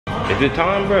Is it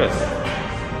time, bro?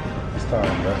 It's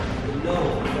time, bro.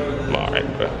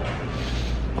 Alright, bro.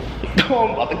 Oh,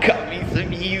 I'm about to cut me some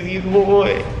Yeezys,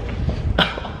 boy.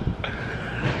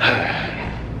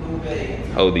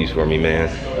 Hold these for me, man.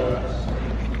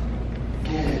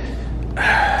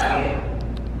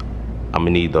 I'm gonna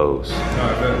need those.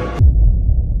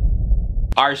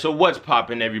 Alright, so what's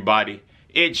poppin', everybody?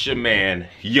 It's your man,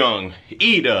 Young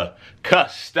Ida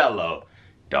Costello.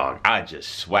 Dog, I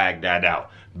just swagged that out.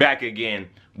 Back again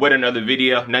with another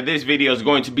video. Now this video is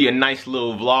going to be a nice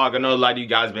little vlog. I know a lot of you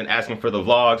guys have been asking for the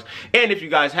vlogs. And if you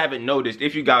guys haven't noticed,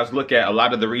 if you guys look at a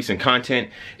lot of the recent content,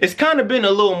 it's kind of been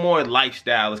a little more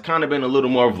lifestyle. It's kind of been a little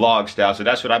more vlog style. So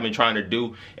that's what I've been trying to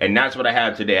do. And that's what I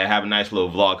have today. I have a nice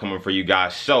little vlog coming for you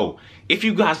guys. So if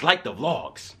you guys like the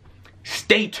vlogs,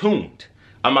 stay tuned.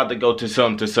 I'm about to go to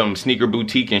some sneaker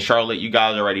boutique in Charlotte. You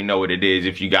guys already know what it is.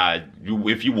 If you guys,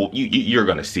 you're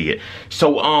gonna see it.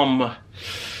 So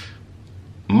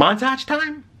montage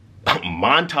time?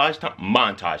 Montage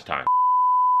time.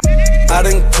 I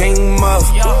done came up,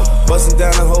 busting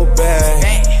down the whole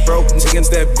bag. Broke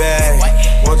against that bag.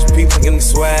 Want your people getting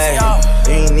swag.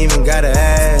 You ain't even gotta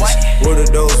ask. What are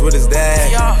those with his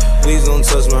dad? Please don't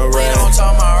touch my rag.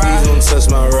 Please don't touch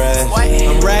my rag.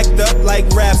 I'm racked up like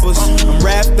rappers. I'm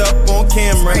wrapped up on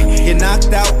camera. Get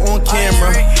knocked out on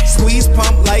camera. Squeeze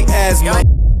pump like asthma.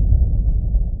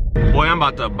 Boy, I'm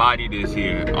about to body this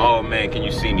here. Oh man, can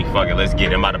you see me? Fuck it, let's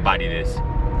get it. I'm about to body this.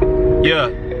 Yeah.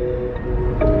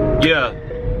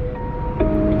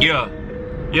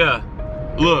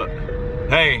 Look,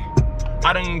 hey,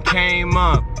 I done came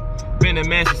up. Been a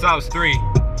man since I was 3.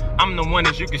 I'm the one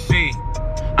that you can see.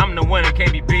 I'm the one that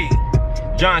can't be beat.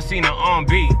 John Cena on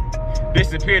beat.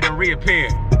 Disappeared and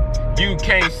reappeared. You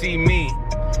can't see me.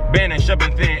 Banished up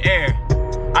in thin air.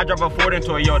 I drop a Ford and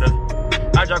Toyota.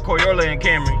 I drive Corolla and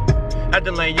Camry.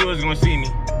 Acting like you was gonna see me.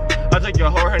 I took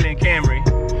your whole head in Camry.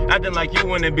 Acting like you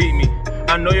wanna beat me.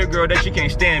 I know your girl that she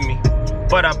can't stand me.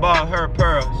 But I bought her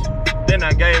pearls. Then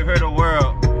I gave her the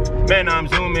world. Man, I'm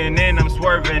zooming in, I'm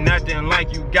swerving, acting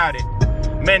like you got it.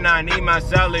 Man, I need my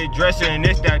salad dressing,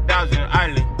 it's that 1,000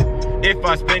 Island. If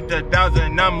I spent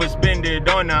 1,000, I'ma spend it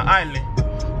on the island.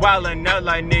 Wildin' out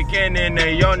like Nick Cannon,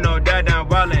 they y'all know that I'm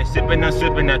wildin'. Sippin', I'm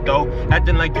sippin' that though.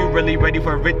 Acting like you really ready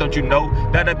for it, don't you know?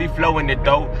 That I be flowing it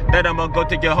though. That I'ma go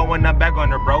take your hoe when I'm back on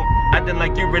the road. Acting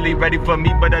like you really ready for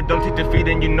me, but I don't take defeat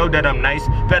and you know that I'm nice.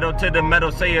 Pedal to the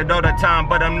metal, say it all the time,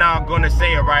 but I'm not gonna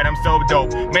say it right. I'm so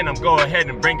dope, man, I'm go ahead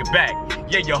and bring it back.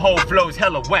 Yeah, your whole flow's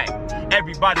hella whack.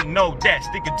 Everybody know that,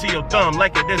 stick it to your thumb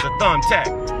like it is a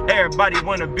thumbtack. Everybody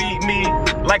wanna beat me,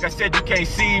 like I said, you can't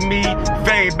see me.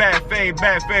 Fade back, fade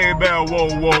back, fade back, whoa,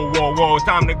 whoa, whoa, whoa.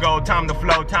 Time to go, time to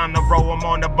flow, time to roll. I'm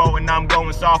on the boat and I'm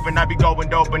going soft and I be going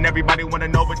dope. And everybody wanna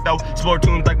know it though. Sport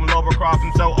tunes like Malova-Croft,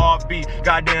 I'm so offbeat.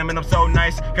 Goddamn, and I'm so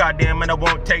nice. Goddamn, and I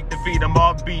won't take defeat. I'm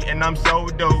offbeat and I'm so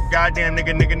dope. Goddamn,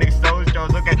 nigga, so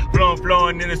shows. Look at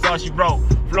flowing, and it's all she wrote.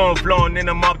 Flowing, and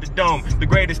I'm off the dome. The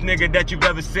greatest nigga that you've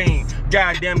ever seen.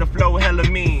 Goddamn, the flow hella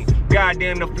mean.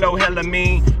 Goddamn, the flow hella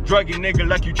mean. Druggy nigga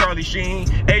like you Charlie Sheen.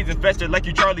 AIDS infested like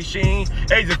you Charlie Sheen.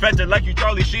 AIDS infested like you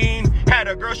Charlie Sheen. Had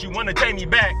a girl, she wanna take me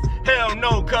back. Hell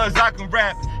no, cause I can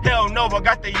rap. Hell no, I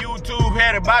got the YouTube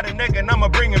head about a nigga and I'ma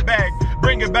bring it back.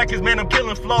 Bring it back cause man, I'm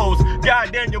killing flows.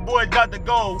 Goddamn, your boys got the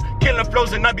goal. Killing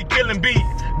flows and I be killing beat.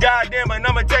 Goddamn, and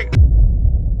I'ma take...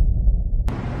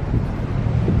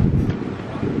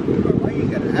 Why you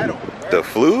ain't got a hat on, bro? The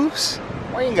flus?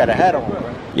 Why you ain't got a hat on, bro?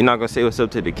 You're not gonna say what's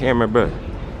up to the camera, bro?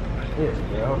 Yes,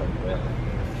 bro. Hold on, bro.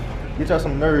 Get y'all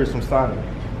some nerds from Sonic.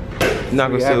 You're not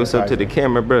gonna say what's up to the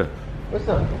camera, bro? What's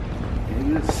up?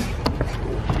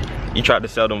 You tried to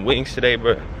sell them wings today,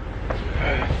 bro?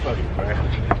 Fuck it, bro.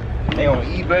 They on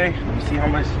eBay. You see how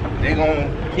much they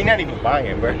gon'... He not even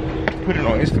buying, bro. Put it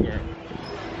on Instagram.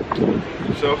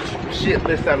 So, shit,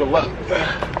 let's have a look.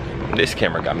 This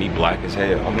camera got me black as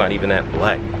hell. I'm not even that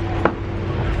black.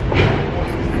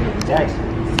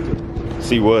 Jackson.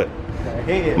 See what?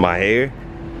 Head. My hair?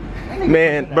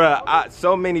 Man, bruh,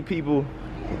 so many people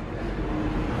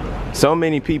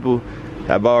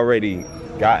have already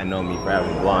gotten on me for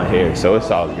having blonde hair, so it's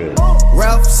all good.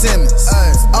 Ralph Simmons,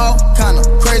 all kind of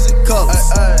crazy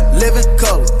colors, living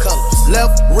colors,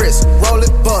 left wrist, roll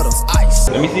it butter, ice.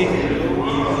 Let me see.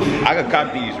 I could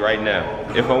cop these right now.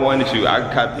 If I wanted to, I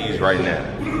could cop these right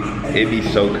now. It'd be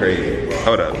so crazy.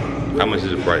 Hold up. How much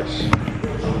is the price?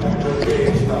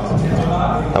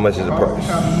 How much is the price?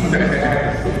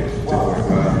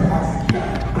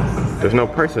 There's no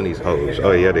price on these hoes.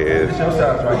 Oh yeah, there is.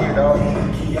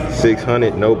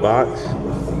 600, no box.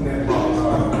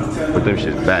 Put them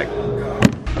shits back.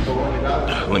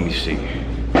 Let me see.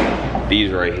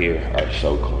 These right here are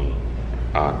so clean.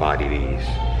 I'll body these.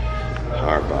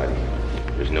 Hard body.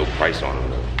 There's no price on them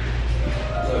though.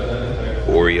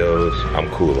 Oreos, I'm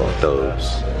cool on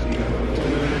those.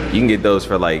 You can get those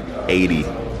for like 80.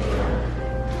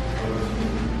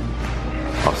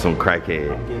 Off some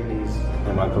crackhead. I'm getting these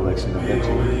in my collection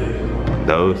eventually.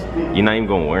 Those? You're not even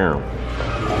gonna wear them. I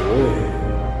would.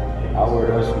 I wear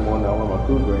those more than I wear my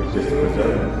cool grades just to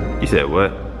preserve them. You said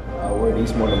what? I wear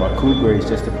these more than my cool grades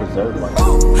just to preserve my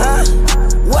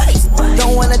Wait,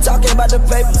 don't wanna talk about the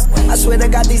papers. I swear to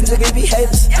God, these niggas be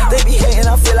haters. They be hating,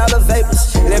 I feel all the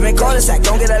vapors. Live in cul-de-sac,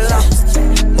 don't get along.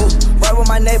 Right with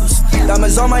my neighbors.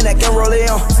 Diamonds on my neck and roll it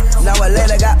on. Now I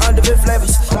later got underbit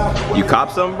flavors. You cop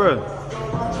something, bro?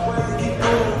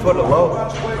 for the low.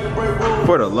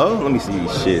 For the low? Let me see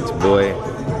these shits, boy.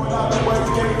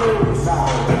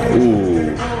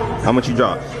 Ooh. How much you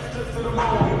drop?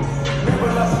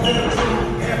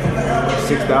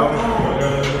 6,000.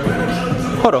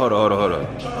 Hold on.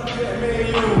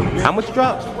 How much you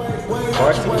drop? 6,000.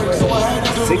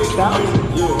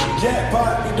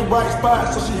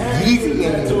 Yeezy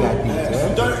ain't even got these,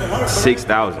 man.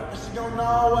 6,000.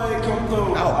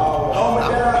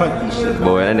 Punt these shit.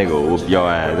 Boy, that nigga will whoop your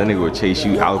ass. That nigga will chase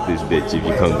you out this bitch if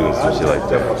you come doing some shit like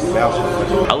that.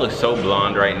 I look so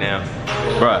blonde right now.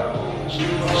 Bruh,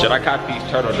 should I cop these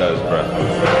turtle doves,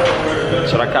 bruh?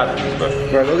 Should I cop these, bruh?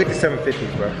 Bro, look at the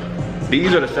 750s, bro.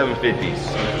 These are the 750s.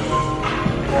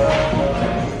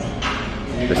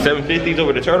 The 750s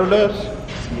over the turtle doves?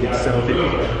 Get the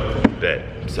 750. Bet,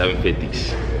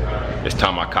 750s. It's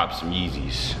time I cop some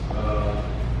Yeezys.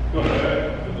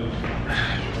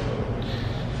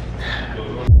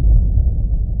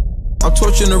 I'm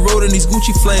torching the road in these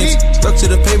Gucci flames. Stuck to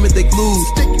the pavement, they glued.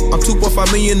 I'm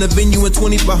 2.5 million in the venue and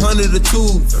 2,500 a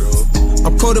tube.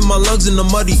 I'm coating my lungs in the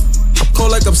muddy. I'm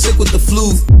cold like I'm sick with the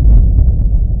flu.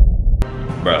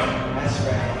 Bruh,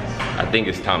 I think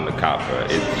it's time to cop, bro.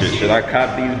 Should I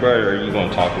cop these, bro, or are you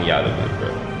gonna talk me out of it,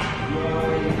 bro?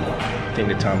 I think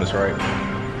the time is right.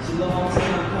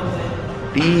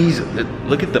 These,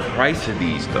 look at the price of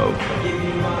these, though.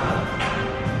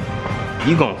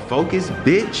 You gonna focus,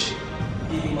 bitch?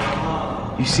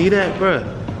 You see that, bruh?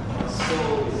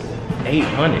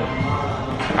 800.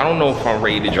 I don't know if I'm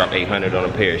ready to drop 800 on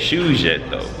a pair of shoes yet,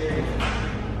 though.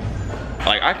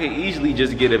 Like, I could easily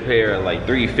just get a pair of like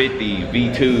 350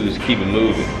 V2s, keep it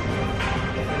moving.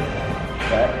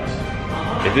 Facts.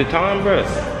 Is it time, bruh?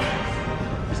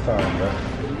 It's time, bro.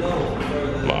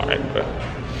 Alright, bro.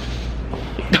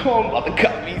 Oh, I'm about to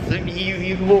cut me some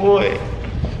Yeezys, boy.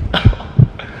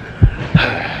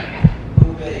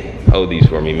 Hold these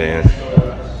for me, man.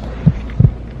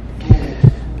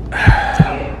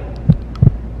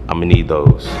 I'm gonna need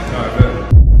those.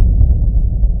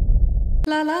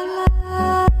 La la la.